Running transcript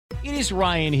is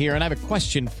Ryan here, and I have a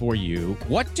question for you.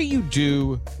 What do you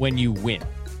do when you win?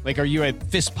 Like, are you a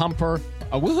fist pumper,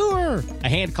 a woohooer, a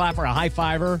hand clapper, a high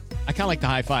fiver? I kind of like the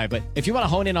high five, but if you want to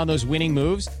hone in on those winning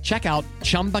moves, check out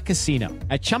Chumba Casino.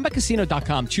 At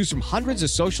ChumbaCasino.com, choose from hundreds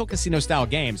of social casino style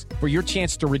games for your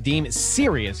chance to redeem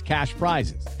serious cash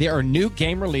prizes. There are new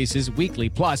game releases weekly,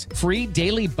 plus free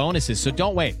daily bonuses. So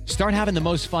don't wait. Start having the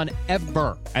most fun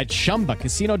ever at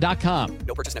ChumbaCasino.com.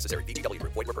 No purchase necessary. VGW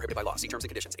Group. Void where prohibited by law. See terms and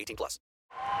conditions. 18+.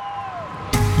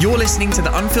 You're listening to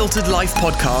the Unfiltered Life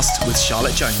podcast with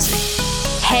Charlotte Jonesy.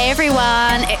 Hey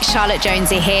everyone, it's Charlotte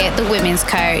Jonesy here, the women's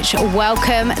coach.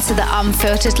 Welcome to the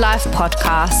Unfiltered Life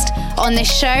podcast. On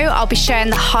this show, I'll be sharing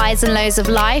the highs and lows of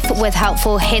life with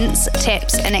helpful hints,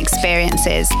 tips, and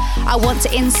experiences. I want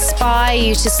to inspire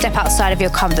you to step outside of your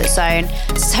comfort zone,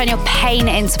 to turn your pain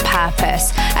into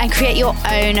purpose, and create your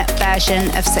own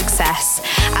version of success.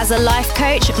 As a life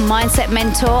coach, mindset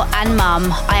mentor, and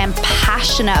mum, I am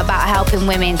passionate about helping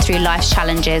women through life's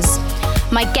challenges.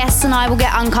 My guests and I will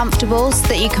get uncomfortable so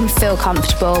that you can feel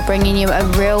comfortable, bringing you a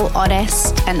real,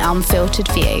 honest, and unfiltered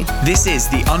view. This is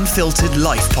the Unfiltered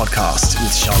Life podcast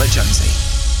with Charlotte Jonesy.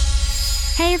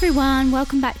 Hey everyone,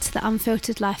 welcome back to the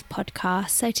Unfiltered Life podcast.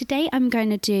 So today I'm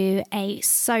going to do a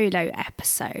solo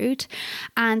episode,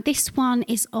 and this one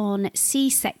is on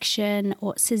C-section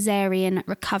or cesarean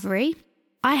recovery.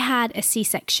 I had a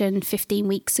C-section 15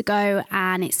 weeks ago,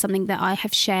 and it's something that I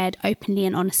have shared openly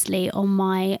and honestly on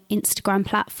my Instagram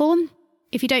platform.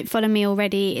 If you don't follow me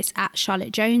already, it's at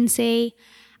Charlotte Jonesy.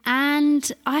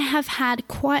 And I have had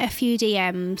quite a few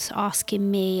DMs asking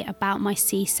me about my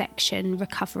C-section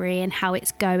recovery and how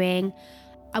it's going.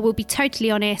 I will be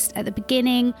totally honest, at the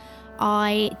beginning,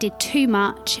 I did too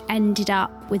much, ended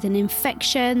up with an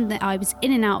infection that I was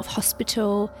in and out of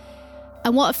hospital.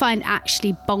 And what I find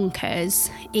actually bonkers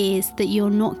is that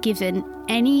you're not given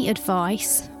any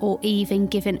advice or even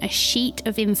given a sheet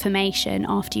of information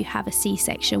after you have a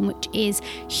C-section, which is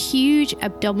huge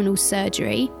abdominal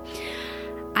surgery.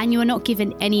 And you're not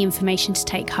given any information to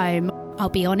take home. I'll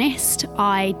be honest,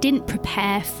 I didn't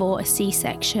prepare for a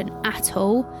C-section at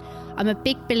all. I'm a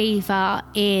big believer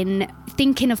in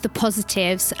thinking of the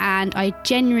positives, and I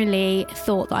generally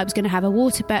thought that I was going to have a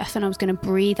water birth and I was going to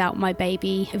breathe out my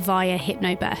baby via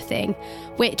hypnobirthing,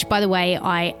 which, by the way,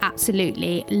 I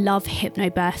absolutely love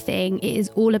hypnobirthing. It is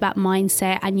all about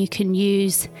mindset, and you can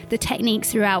use the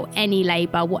techniques throughout any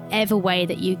labour, whatever way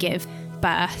that you give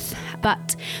birth.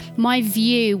 But my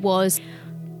view was,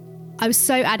 I was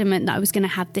so adamant that I was going to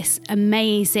have this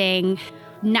amazing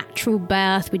natural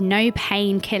birth with no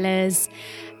painkillers.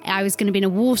 I was going to be in a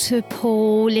water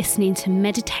pool listening to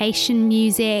meditation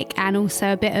music and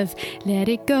also a bit of let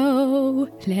it go,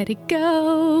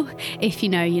 if you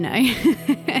know, you know.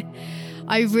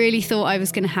 I really thought I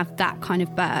was going to have that kind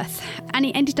of birth, and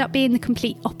it ended up being the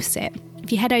complete opposite.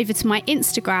 If you head over to my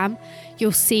Instagram,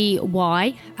 you'll see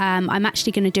why. I'm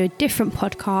actually going to do a different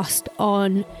podcast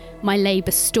on my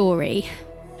labour story.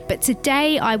 But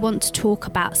today I want to talk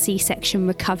about C-section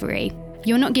recovery.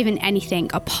 You're not given anything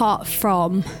apart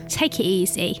from take it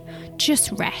easy,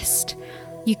 just rest.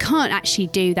 You can't actually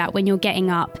do that when you're getting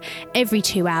up every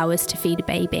 2 hours to feed a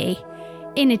baby.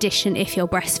 In addition, if you're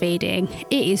breastfeeding,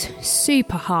 it is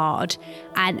super hard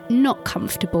and not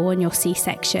comfortable on your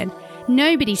C-section.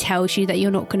 Nobody tells you that you're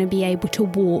not going to be able to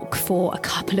walk for a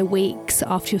couple of weeks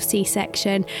after your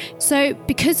C-section. So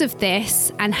because of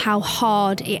this and how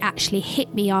hard it actually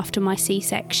hit me after my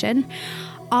C-section,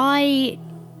 I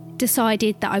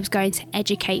decided that I was going to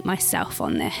educate myself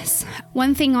on this.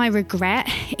 One thing I regret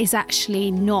is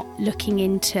actually not looking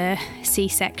into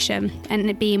C-section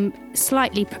and being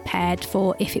slightly prepared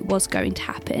for if it was going to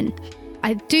happen.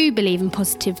 I do believe in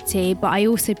positivity, but I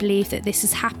also believe that this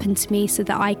has happened to me so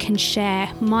that I can share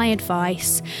my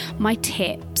advice, my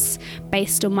tips,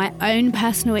 based on my own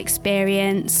personal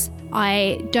experience.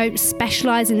 I don't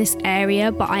specialise in this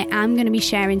area, but I am going to be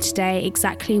sharing today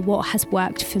exactly what has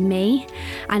worked for me.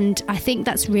 And I think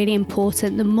that's really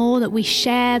important. The more that we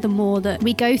share, the more that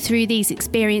we go through these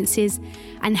experiences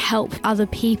and help other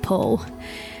people,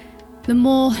 the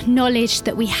more knowledge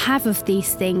that we have of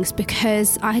these things,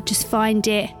 because I just find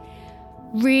it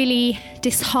really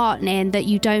disheartening that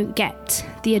you don't get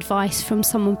the advice from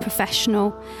someone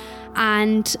professional.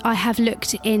 And I have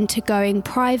looked into going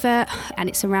private, and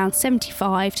it's around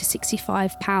 £75 to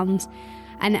 £65.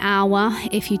 an hour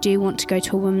if you do want to go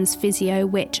to a woman's physio,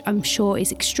 which I'm sure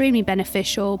is extremely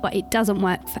beneficial, but it doesn't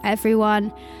work for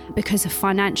everyone because of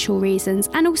financial reasons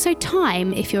and also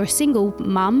time if you're a single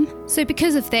mum. So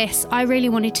because of this, I really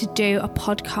wanted to do a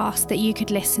podcast that you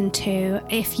could listen to.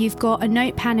 If you've got a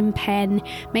notepad and pen,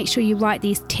 make sure you write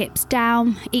these tips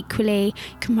down. Equally,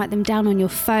 you can write them down on your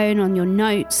phone, on your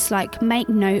notes, like make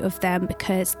note of them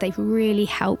because they've really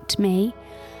helped me.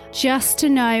 Just to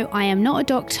know, I am not a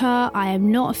doctor, I am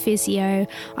not a physio,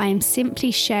 I am simply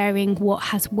sharing what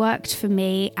has worked for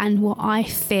me and what I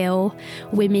feel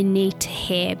women need to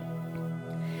hear.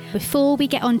 Before we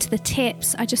get on to the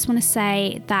tips, I just want to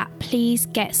say that please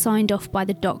get signed off by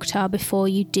the doctor before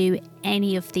you do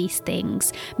any of these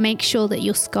things. Make sure that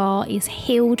your scar is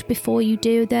healed before you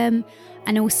do them,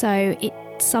 and also it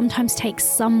sometimes takes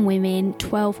some women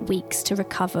 12 weeks to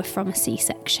recover from a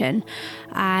C-section,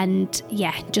 and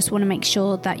just want to make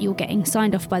sure that you're getting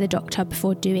signed off by the doctor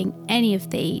before doing any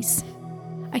of these.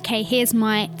 Okay, here's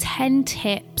my 10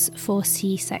 tips for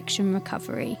C-section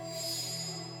recovery.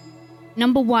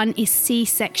 Number 1 is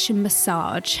C-section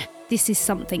massage. This is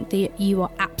something that you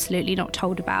are absolutely not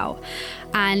told about,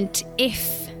 and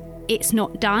if it's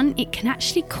not done, it can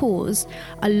actually cause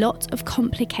a lot of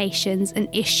complications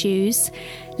and issues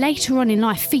later on in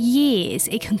life. For years,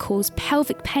 it can cause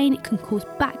pelvic pain, it can cause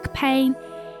back pain,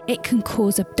 it can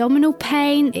cause abdominal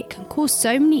pain, it can cause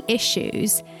so many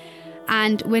issues,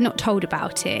 and we're not told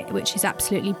about it, which is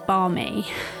absolutely balmy.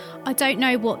 I don't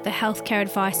know what the healthcare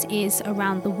advice is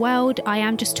around the world. I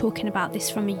am just talking about this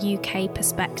from a UK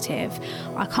perspective.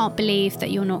 I can't believe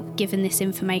that you're not given this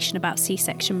information about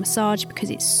C-section massage because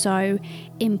it's so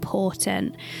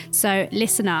important. So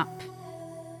listen up.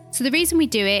 So the reason we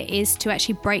do it is to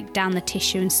actually break down the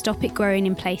tissue and stop it growing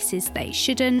in places that it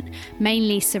shouldn't,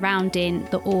 mainly surrounding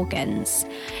the organs.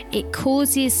 It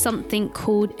causes something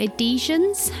called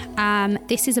adhesions.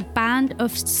 This is a band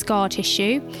of scar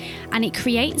tissue, and it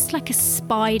creates like a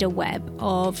spider web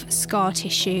of scar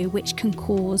tissue, which can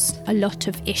cause a lot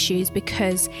of issues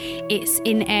because it's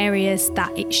in areas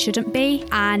that it shouldn't be.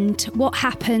 And what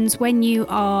happens when you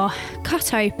are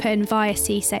cut open via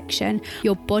C-section,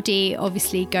 your body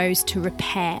obviously goes to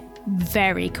repair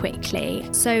very quickly.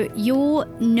 So your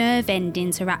nerve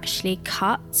endings are actually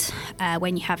cut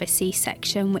when you have a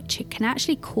C-section, which can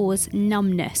actually cause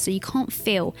numbness. So you can't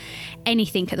feel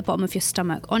anything at the bottom of your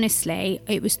stomach. Honestly,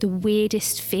 it was the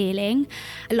weirdest feeling.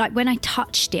 Like when I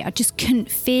touched it, I just couldn't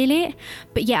feel it.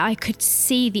 But yeah, I could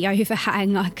see the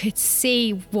overhang. I could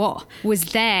see what was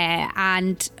there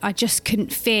and I just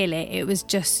couldn't feel it. It was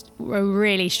just a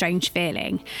really strange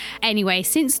feeling. Anyway,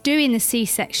 since doing the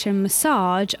C-section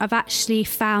massage, I've actually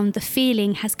found the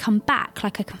feeling has come back.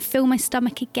 Like I can feel my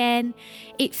stomach again.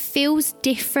 It feels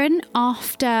different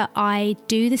after I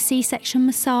do the C-section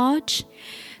massage.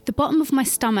 The bottom of my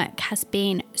stomach has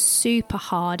been super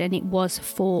hard, and it was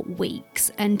for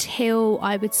weeks until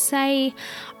I would say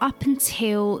up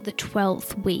until the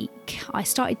 12th week. I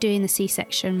started doing the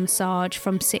C-section massage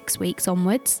from 6 weeks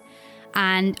onwards.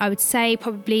 And I would say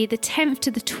probably the 10th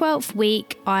to the 12th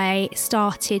week, I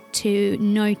started to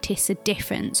notice a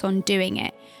difference on doing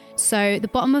it. So the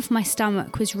bottom of my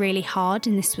stomach was really hard,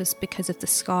 and this was because of the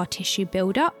scar tissue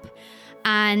buildup.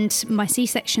 And my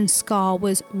C-section scar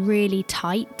was really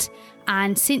tight.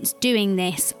 And since doing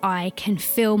this, I can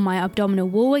feel my abdominal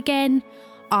wall again.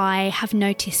 I have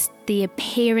noticed the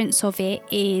appearance of it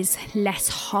is less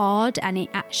hard and it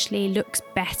actually looks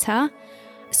better.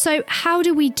 So how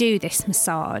do we do this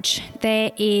massage?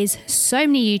 There is so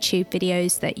many YouTube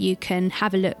videos that you can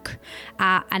have a look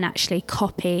at and actually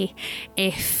copy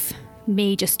if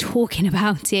me just talking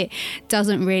about it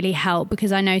doesn't really help,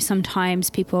 because I know sometimes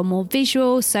people are more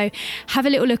visual. So have a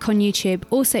little look on YouTube.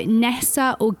 Also,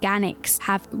 Nessa Organics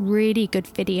have really good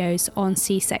videos on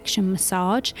C-section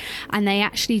massage, and they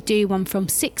actually do one from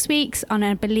 6 weeks, and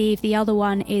I believe the other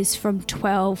one is from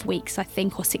 12 weeks, I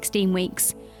think, or 16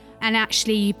 weeks. And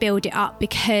actually you build it up,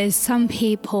 because some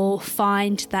people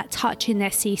find that touching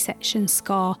their C-section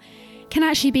scar can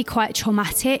actually be quite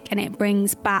traumatic, and it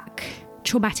brings back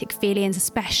traumatic feelings,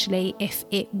 especially if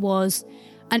it was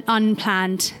an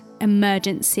unplanned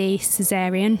emergency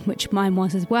cesarean, which mine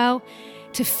was as well.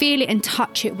 To feel it and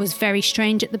touch it was very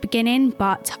strange at the beginning,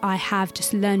 but I have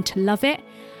just learned to love it.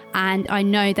 And I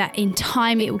know that in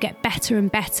time it will get better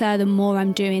and better the more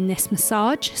I'm doing this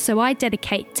massage. So I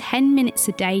dedicate 10 minutes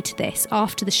a day to this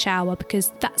after the shower,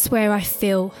 because that's where I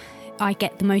feel I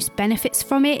get the most benefits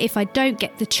from it. If I don't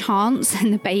get the chance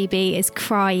and the baby is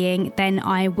crying, then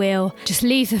I will just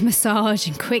leave the massage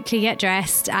and quickly get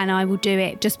dressed, and I will do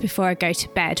it just before I go to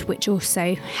bed, which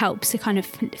also helps to kind of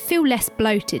feel less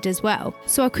bloated as well.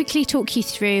 So I'll quickly talk you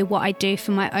through what I do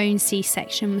for my own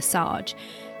C-section massage.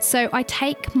 So I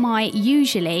take my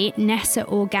usually Nessa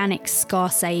Organic Scar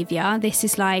Saviour. This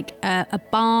is like a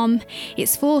balm.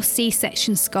 It's for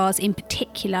C-section scars in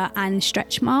particular and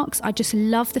stretch marks. I just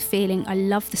love the feeling. I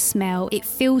love the smell. It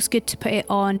feels good to put it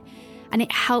on, and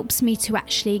it helps me to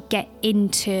actually get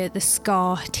into the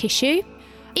scar tissue.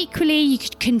 Equally, you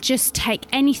can just take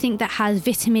anything that has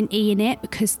vitamin E in it,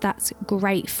 because that's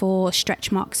great for stretch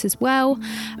marks as well,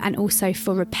 and also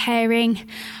for repairing.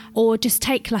 Or just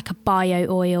take like a bio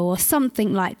oil or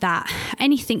something like that.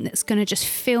 Anything that's going to just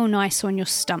feel nice on your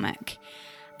stomach.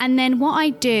 And then what I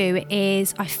do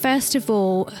is I first of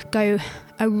all go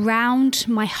around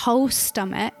my whole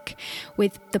stomach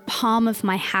with the palm of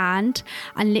my hand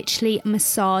and literally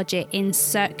massage it in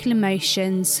circular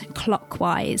motions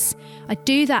clockwise. I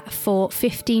do that for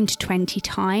 15 to 20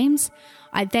 times.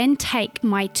 I then take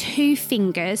my 2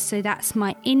 fingers, so that's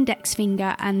my index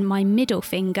finger and my middle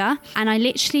finger, and I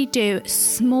literally do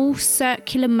small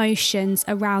circular motions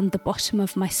around the bottom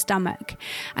of my stomach.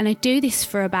 And I do this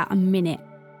for about a minute.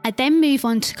 I then move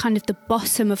on to kind of the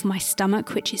bottom of my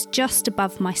stomach, which is just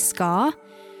above my scar.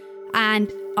 And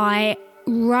I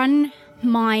run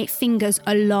my fingers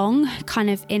along kind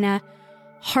of in a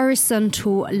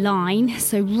horizontal line.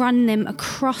 So run them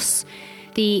across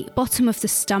the bottom of the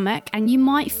stomach, and you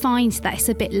might find that it's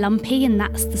a bit lumpy, and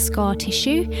that's the scar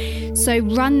tissue. So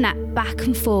run that back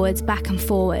and forwards.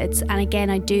 And again,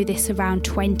 I do this around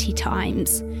 20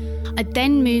 times. I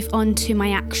then move on to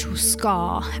my actual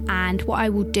scar, and what I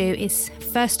will do is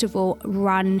first of all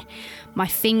run my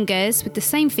fingers with the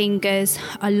same fingers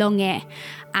along it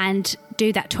and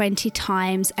do that 20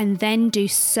 times, and then do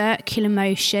circular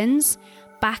motions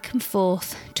back and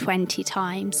forth 20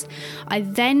 times. I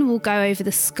then will go over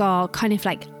the scar, kind of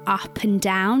like up and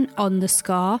down on the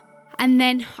scar. And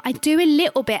then I do a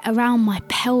little bit around my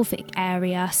pelvic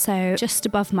area, so just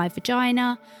above my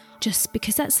vagina, just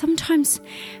because that sometimes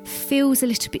feels a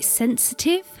little bit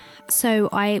sensitive. So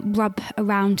I rub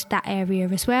around that area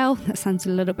as well. That sounds a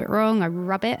little bit wrong. I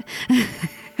rub it.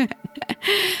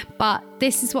 But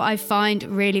this is what I find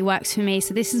really works for me.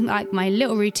 So this is like my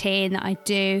little routine that I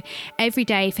do every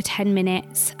day for 10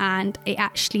 minutes. And it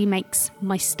actually makes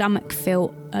my stomach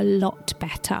feel a lot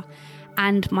better.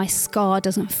 And my scar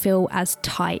doesn't feel as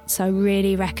tight. So I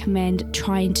really recommend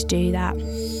trying to do that.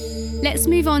 Let's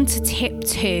move on to tip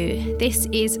 2. This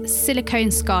is silicone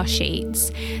scar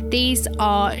sheets. These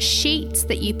are sheets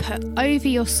that you put over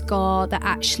your scar that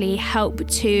actually help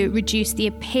to reduce the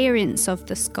appearance of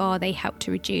the scar. They help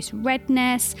to reduce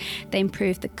redness, they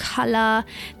improve the colour,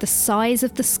 the size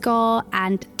of the scar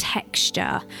and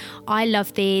texture. I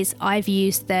love these, I've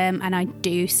used them and I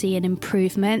do see an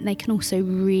improvement. They can also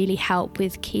really help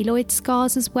with keloid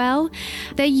scars as well.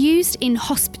 They're used in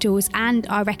hospitals and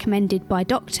are recommended by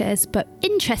doctors, but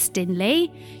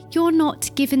interestingly, you're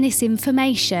not given this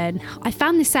information. I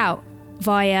found this out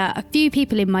via a few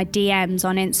people in my DMs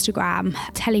on Instagram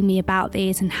telling me about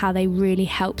these and how they really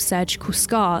help surgical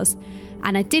scars.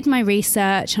 And I did my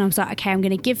research and I was like, okay, I'm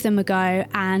going to give them a go.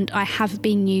 And I have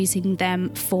been using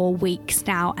them for weeks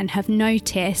now and have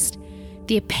noticed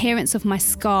the appearance of my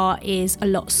scar is a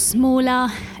lot smaller,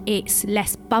 it's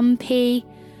less bumpy,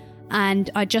 and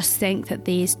I just think that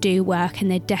these do work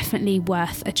and they're definitely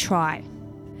worth a try.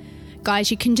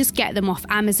 Guys, you can just get them off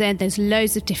Amazon. There's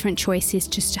loads of different choices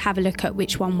just to have a look at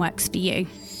which one works for you.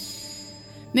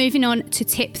 Moving on to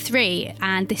tip 3,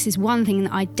 and this is one thing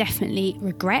that I definitely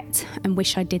regret and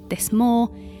wish I did this more,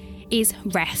 is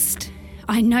rest.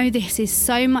 I know this is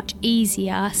so much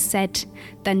easier said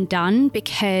than done,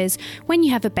 because when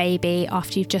you have a baby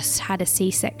after you've just had a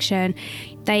C-section,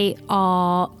 they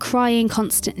are crying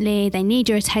constantly, they need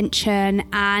your attention,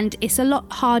 and it's a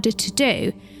lot harder to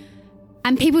do.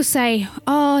 And people say,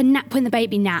 oh, nap when the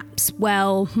baby naps.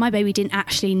 Well, my baby didn't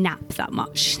actually nap that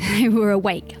much. They were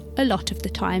awake a lot of the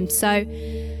time. So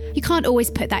you can't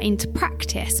always put that into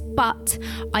practice. But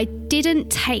I didn't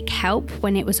take help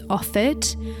when it was offered.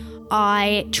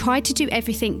 I tried to do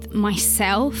everything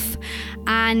myself,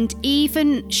 and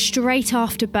even straight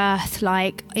after birth,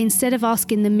 like instead of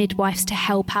asking the midwives to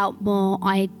help out more,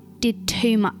 I did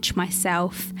too much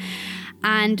myself.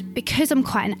 And because I'm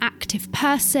quite an active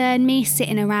person, me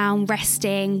sitting around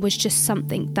resting was just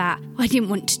something that I didn't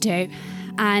want to do.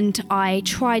 and I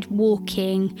tried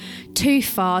walking too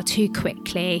far too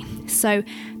quickly. So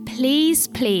please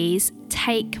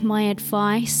take my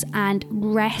advice and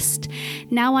rest.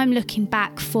 Now I'm looking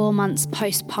back 4 months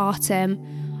postpartum,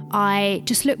 I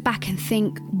just look back and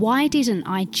think, why didn't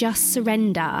I just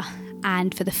surrender?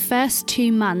 And for the first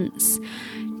 2 months,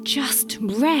 just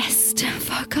rest.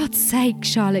 For God's sake,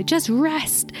 Charlotte, just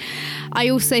rest. I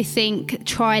also think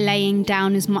try laying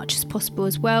down as much as possible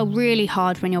as well. Really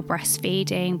hard when you're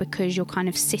breastfeeding because you're kind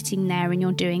of sitting there and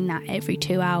you're doing that every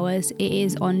 2 hours. It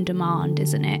is on demand,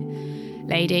 isn't it,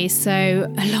 ladies?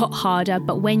 So a lot harder,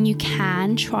 but when you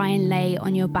can, try and lay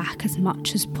on your back as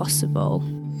much as possible.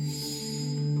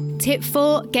 Tip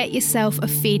 4, get yourself a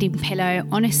feeding pillow.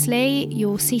 Honestly,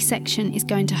 your C-section is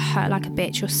going to hurt like a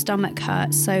bitch. Your stomach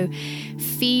hurts. So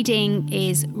feeding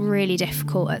is really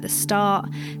difficult at the start.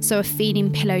 So a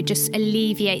feeding pillow just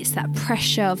alleviates that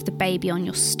pressure of the baby on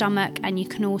your stomach, and you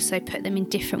can also put them in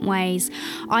different ways.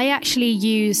 I actually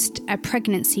used a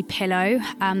pregnancy pillow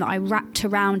that I wrapped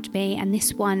around me, and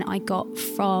this one I got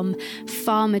from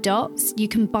Pharmadots. You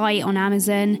can buy it on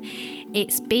Amazon.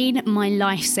 It's been my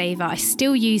lifesaver. I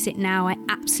still use it now. I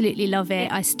absolutely love it.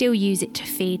 I still use it to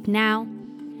feed now.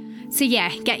 So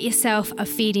yeah, get yourself a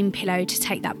feeding pillow to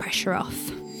take that pressure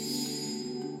off.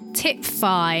 Tip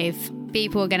 5.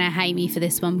 People are going to hate me for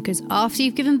this one because after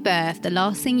you've given birth, the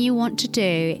last thing you want to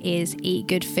do is eat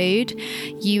good food.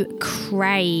 You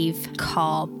crave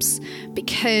carbs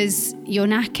because you're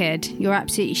knackered. You're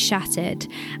absolutely shattered.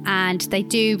 And they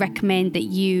do recommend that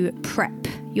you prep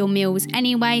your meals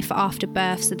anyway for after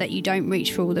birth so that you don't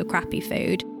reach for all the crappy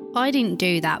food. I didn't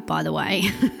do that, by the way.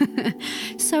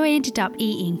 So I ended up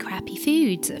eating crappy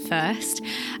foods at first.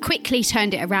 Quickly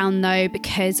turned it around though,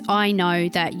 because I know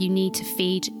that you need to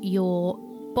feed your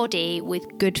body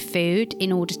with good food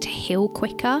in order to heal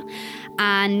quicker.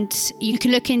 And you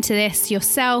can look into this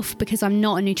yourself because I'm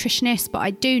not a nutritionist, but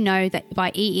I do know that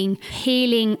by eating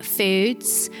healing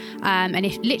foods, and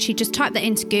if literally just type that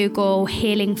into Google,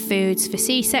 healing foods for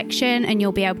C-section, and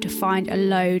you'll be able to find a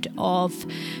load of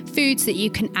foods that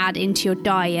you can add into your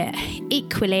diet.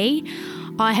 Equally,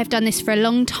 I have done this for a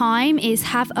long time, is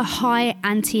have a high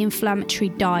anti-inflammatory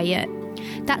diet.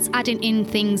 That's adding in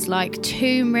things like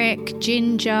turmeric,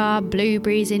 ginger,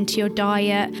 blueberries into your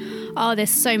diet. Oh,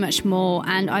 there's so much more.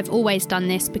 And I've always done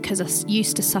this because I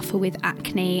used to suffer with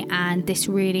acne, and this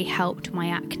really helped my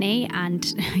acne. And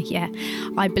yeah,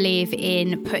 I believe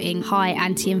in putting high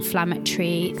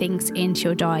anti-inflammatory things into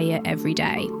your diet every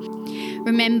day.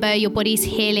 Remember, your body's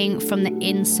healing from the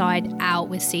inside out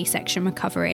with C-section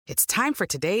recovery. It's time for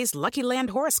today's Lucky Land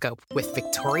horoscope with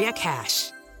Victoria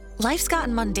Cash. Life's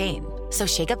gotten mundane, so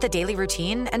shake up the daily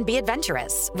routine and be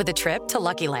adventurous with a trip to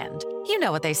Lucky Land. You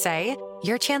know what they say,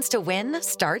 your chance to win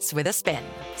starts with a spin.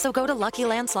 So go to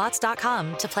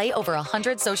LuckyLandSlots.com to play over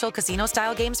 100 social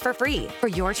casino-style games for free for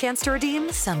your chance to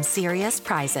redeem some serious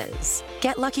prizes.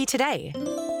 Get lucky today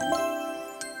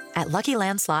at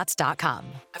LuckyLandSlots.com.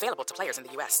 Available to players in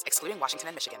the U.S., excluding Washington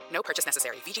and Michigan. No purchase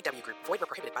necessary. VGW Group. Void where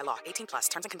prohibited by law. 18+.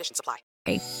 Terms and conditions apply.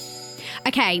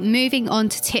 Okay, moving on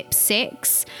to tip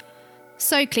 6.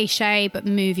 So cliche, but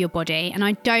move your body. And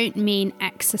I don't mean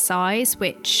exercise,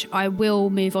 which I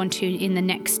will move on to in the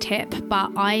next tip,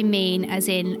 but I mean as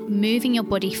in moving your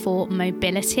body for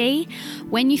mobility.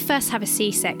 When you first have a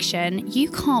C-section,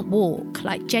 you can't walk.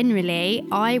 Like generally,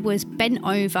 I was bent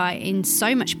over in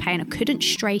so much pain, I couldn't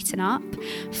straighten up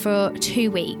for 2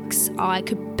 weeks. I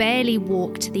could barely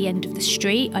walk to the end of the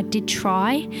street. I did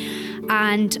try,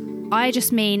 and I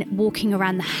just mean walking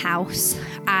around the house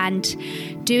and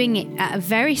doing it at a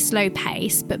very slow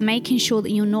pace, but making sure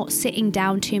that you're not sitting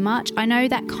down too much. I know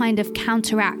that kind of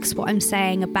counteracts what I'm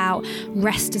saying about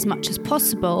rest as much as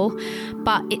possible,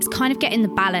 but it's kind of getting the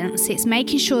balance. It's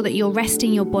making sure that you're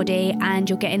resting your body and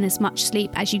you're getting as much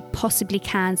sleep as you possibly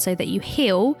can so that you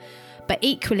heal. But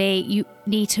equally, you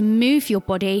need to move your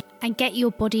body and get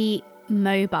your body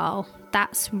mobile.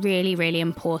 That's really, really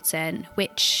important,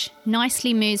 which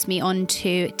nicely moves me on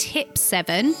to tip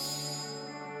 7.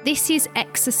 This is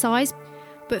exercise,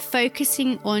 but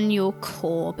focusing on your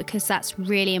core, because that's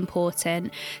really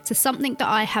important. So something that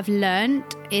I have learned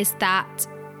is that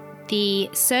the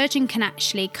surgeon can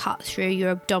actually cut through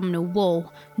your abdominal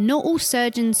wall. Not all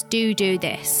surgeons do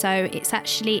this, so it's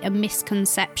actually a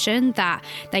misconception that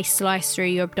they slice through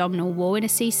your abdominal wall in a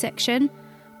C-section,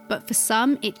 but for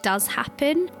some it does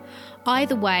happen.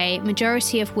 Either way,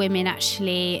 majority of women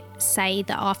actually say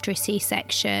that after a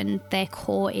C-section, their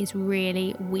core is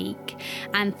really weak.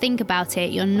 And think about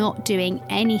it, you're not doing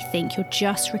anything, you're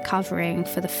just recovering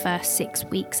for the first 6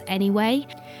 weeks anyway.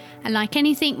 And like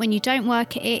anything, when you don't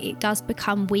work at it, it does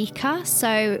become weaker.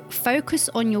 So focus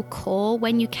on your core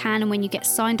when you can and when you get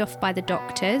signed off by the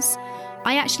doctors.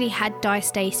 I actually had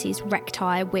diastasis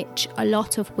recti, which a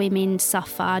lot of women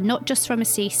suffer, not just from a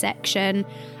C-section.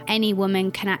 Any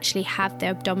woman can actually have their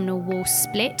abdominal wall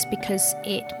split because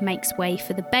it makes way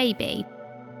for the baby.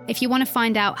 If you want to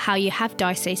find out how you have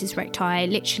diastasis recti,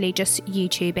 literally just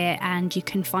YouTube it and you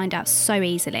can find out so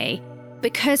easily.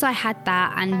 Because I had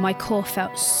that and my core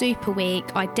felt super weak,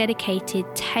 I dedicated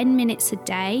 10 minutes a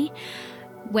day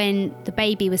when the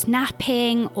baby was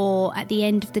napping or at the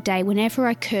end of the day, whenever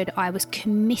I could, I was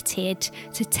committed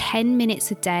to 10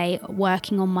 minutes a day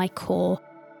working on my core.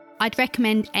 I'd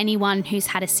recommend anyone who's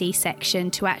had a C-section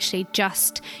to actually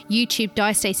just YouTube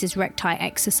diastasis recti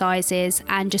exercises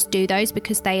and just do those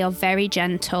because they are very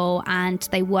gentle and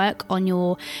they work on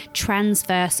your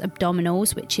transverse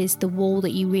abdominals, which is the wall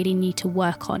that you really need to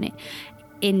work on it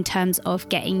in terms of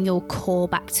getting your core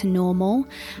back to normal.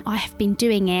 I have been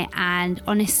doing it, and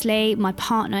honestly, my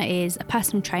partner is a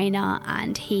personal trainer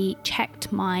and he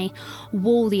checked my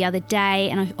wall the other day,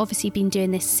 and I've obviously been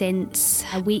doing this since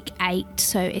week 8,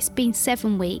 so it's been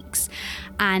 7 weeks,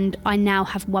 and I now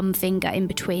have one finger in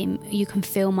between. You can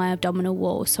feel my abdominal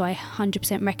wall, so I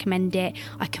 100% recommend it.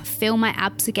 I can feel my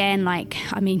abs again,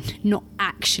 not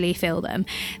actually feel them.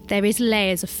 There is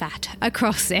layers of fat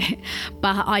across it,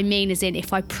 but I mean as in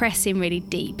if I press in really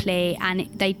deeply and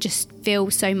they just feel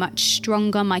so much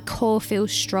stronger, my core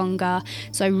feels stronger,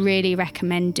 so I really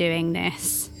recommend doing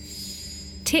this.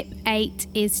 Tip 8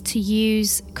 is to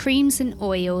use creams and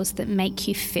oils that make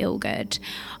you feel good.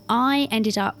 I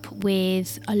ended up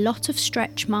with a lot of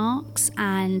stretch marks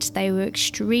and they were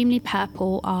extremely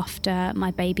purple after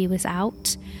my baby was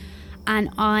out.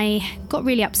 And I got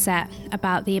really upset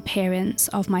about the appearance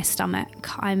of my stomach.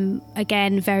 I'm,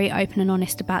 again, very open and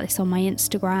honest about this on my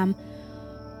Instagram.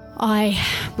 I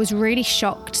was really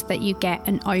shocked that you get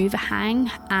an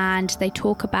overhang, and they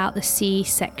talk about the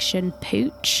C-section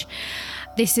pooch.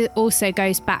 This also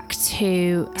goes back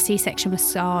to C-section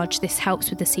massage. This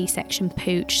helps with the C-section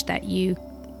pooch that you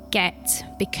get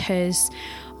because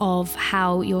of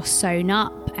how you're sewn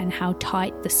up and how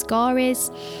tight the scar is.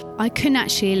 I couldn't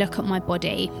actually look at my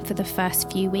body for the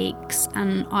first few weeks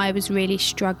and I was really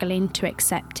struggling to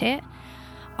accept it.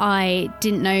 I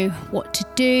didn't know what to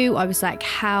do. I was like,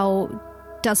 how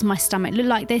does my stomach look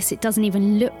like this? It doesn't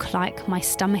even look like my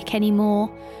stomach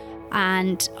anymore.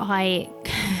 And I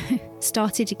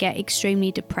started to get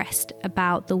extremely depressed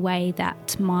about the way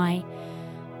that my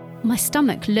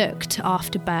stomach looked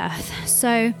after birth.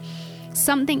 So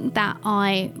something that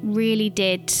I really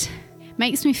did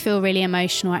makes me feel really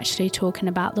emotional actually talking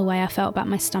about the way I felt about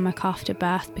my stomach after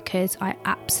birth, because I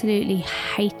absolutely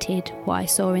hated what I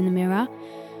saw in the mirror.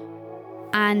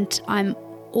 And I'm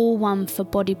all one for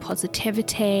body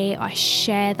positivity. I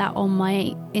share that on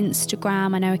my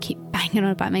Instagram. I know I keep banging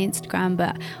on about my Instagram,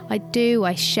 but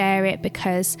I share it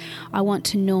because I want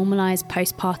to normalise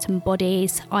postpartum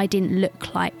bodies. I didn't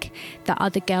look like the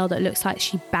other girl that looks like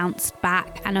she bounced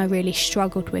back, and I really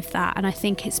struggled with that. And I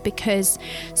think it's because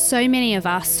so many of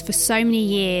us for so many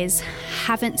years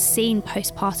haven't seen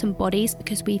postpartum bodies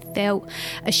because we felt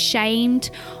ashamed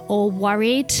or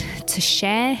worried to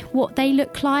share what they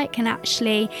look like. And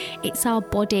actually it's our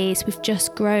bodies. We've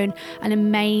just grown an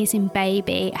amazing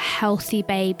baby, a healthy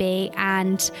baby,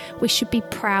 and we should be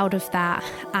proud of that.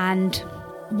 And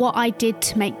what I did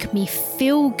to make me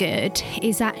feel good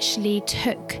is actually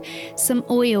took some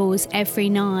oils every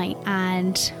night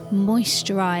and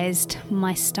moisturised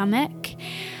my stomach.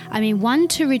 I mean, one,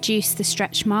 to reduce the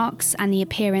stretch marks and the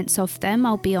appearance of them,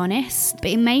 I'll be honest, but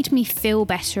it made me feel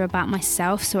better about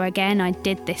myself. So again, I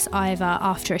did this either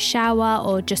after a shower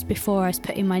or just before I was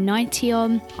putting my nightie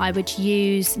on. I would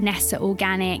use Nessa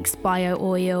Organics Bio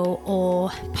Oil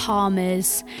or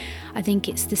Palmer's, I think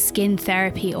it's the Skin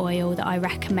Therapy Oil that I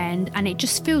recommend, and it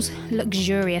just feels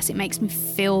luxurious. It makes me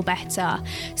feel better.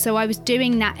 So I was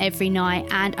doing that every night,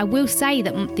 and I will say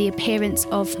that the appearance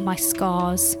of my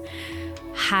scars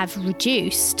have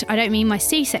reduced. I don't mean my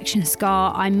C-section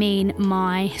scar, I mean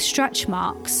my stretch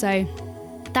marks. So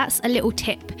that's a little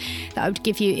tip that I would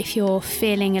give you if you're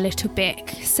feeling a little bit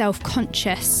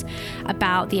self-conscious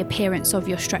about the appearance of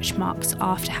your stretch marks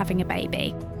after having a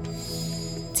baby.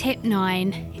 Tip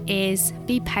 9 is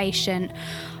be patient.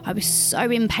 I was so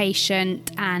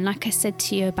impatient, and like I said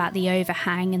to you about the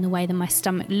overhang and the way that my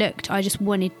stomach looked, I just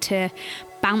wanted to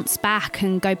bounce back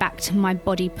and go back to my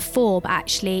body before. But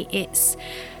actually it's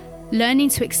learning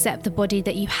to accept the body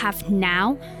that you have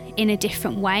now in a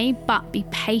different way, but be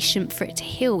patient for it to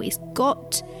heal. It's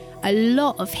got a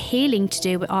lot of healing to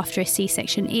do after a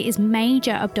C-section. It is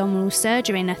major abdominal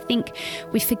surgery, and I think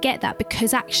we forget that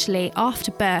because actually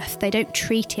after birth they don't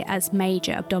treat it as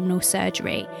major abdominal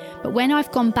surgery. But when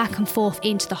I've gone back and forth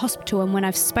into the hospital and when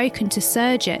I've spoken to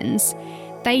surgeons,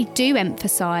 they do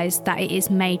emphasise that it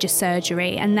is major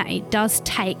surgery and that it does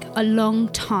take a long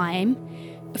time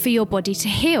for your body to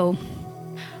heal.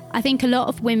 I think a lot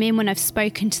of women, when I've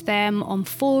spoken to them on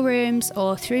forums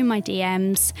or through my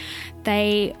DMs,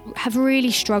 they have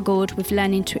really struggled with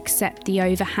learning to accept the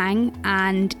overhang,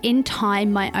 and in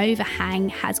time my overhang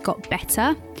has got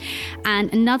better.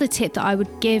 And another tip that I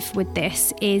would give with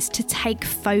this is to take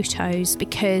photos,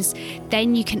 because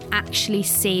then you can actually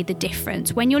see the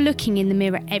difference. When you're looking in the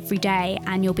mirror every day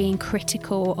and you're being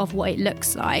critical of what it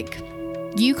looks like,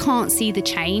 you can't see the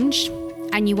change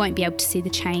and you won't be able to see the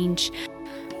change.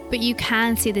 But you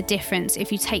can see the difference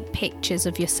if you take pictures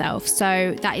of yourself.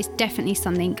 So that is definitely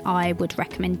something I would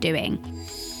recommend doing.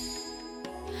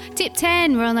 Tip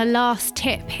 10, we're on the last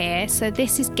tip here. So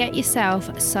this is get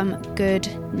yourself some good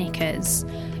knickers.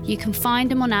 You can find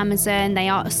them on Amazon. They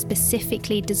are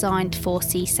specifically designed for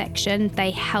C-section.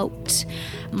 They helped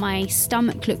my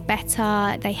stomach look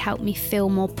better. They helped me feel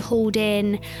more pulled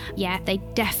in. Yeah, they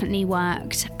definitely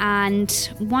worked. And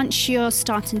once you're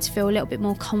starting to feel a little bit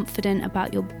more confident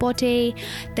about your body,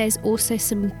 there's also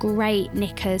some great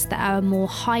knickers that are more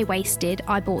high-waisted.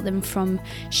 I bought them from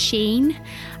Shein.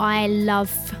 I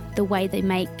love the way they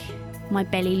make my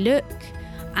belly look,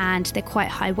 and they're quite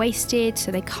high-waisted, so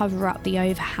they cover up the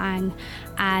overhang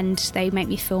and they make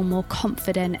me feel more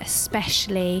confident,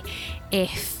 especially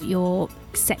if you're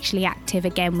sexually active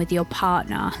again with your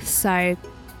partner. So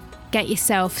get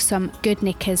yourself some good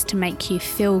knickers to make you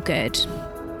feel good.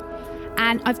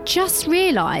 And I've just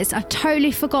realised I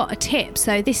totally forgot a tip,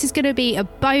 so this is going to be a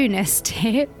bonus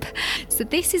tip. So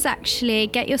this is actually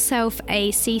get yourself a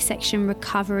C-section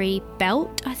recovery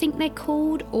belt, I think they're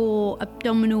called, or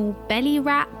abdominal belly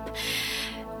wrap.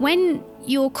 When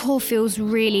your core feels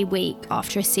really weak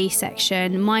after a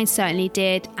C-section, mine certainly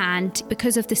did, and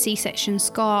because of the C-section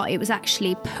scar, it was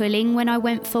actually pulling when I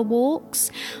went for walks.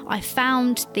 I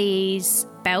found these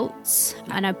belts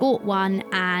and I bought one,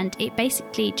 and it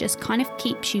basically just kind of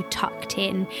keeps you tucked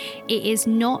in. It is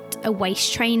not a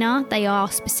waist trainer. They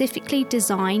are specifically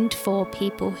designed for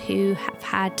people who have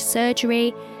had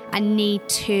surgery and need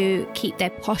to keep their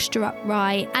posture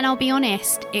upright. And I'll be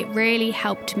honest, it really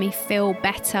helped me feel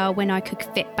better when I could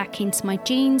fit back into my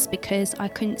jeans because I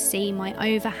couldn't see my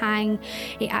overhang.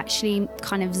 It actually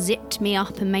kind of zipped me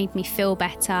up and made me feel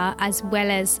better, as well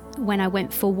as when I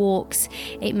went for walks,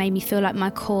 it made me feel like my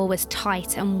core was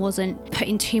tight and wasn't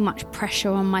putting too much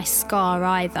pressure on my scar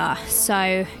either.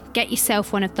 So get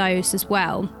yourself one of those as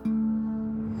well.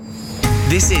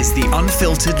 This is the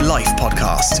Unfiltered Life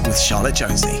podcast with Charlotte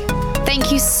Jonesy.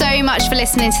 Thank you so much for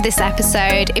listening to this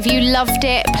episode. If you loved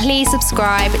it, please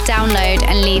subscribe, download,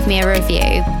 and leave me a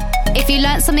review. If you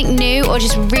learned something new or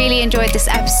just really enjoyed this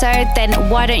episode, then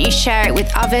why don't you share it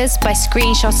with others by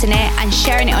screenshotting it and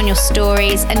sharing it on your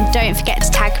stories, and don't forget to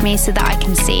tag me so that I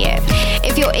can see it.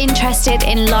 If you're interested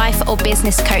in life or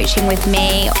business coaching with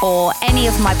me or any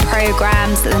of my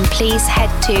programs, then please head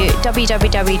to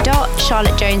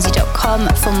www.charlottejonesy.com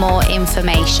for more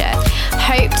information.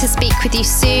 Hope to speak with you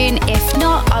soon. If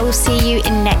not, I will see you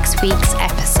in next week's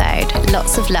episode.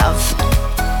 Lots of love.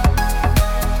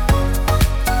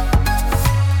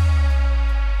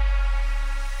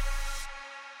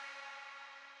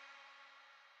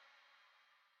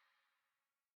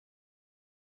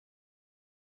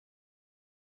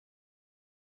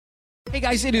 Hey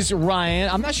guys, it is Ryan.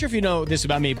 I'm not sure if you know this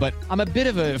about me, but I'm a bit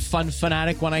of a fun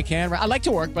fanatic when I can. I like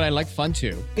to work, but I like fun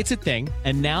too. It's a thing.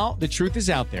 And now the truth is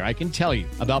out there. I can tell you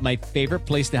about my favorite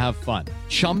place to have fun.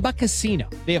 Chumba Casino.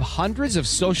 They have hundreds of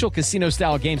social casino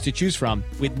style games to choose from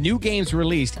with new games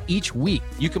released each week.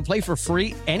 You can play for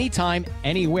free anytime,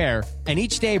 anywhere. And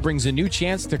each day brings a new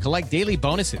chance to collect daily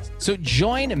bonuses. So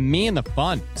join me in the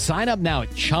fun. Sign up now at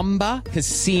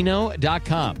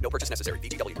ChumbaCasino.com. No purchase necessary.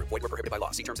 VGW Group. Void where prohibited by law.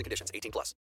 See terms and conditions. 18+.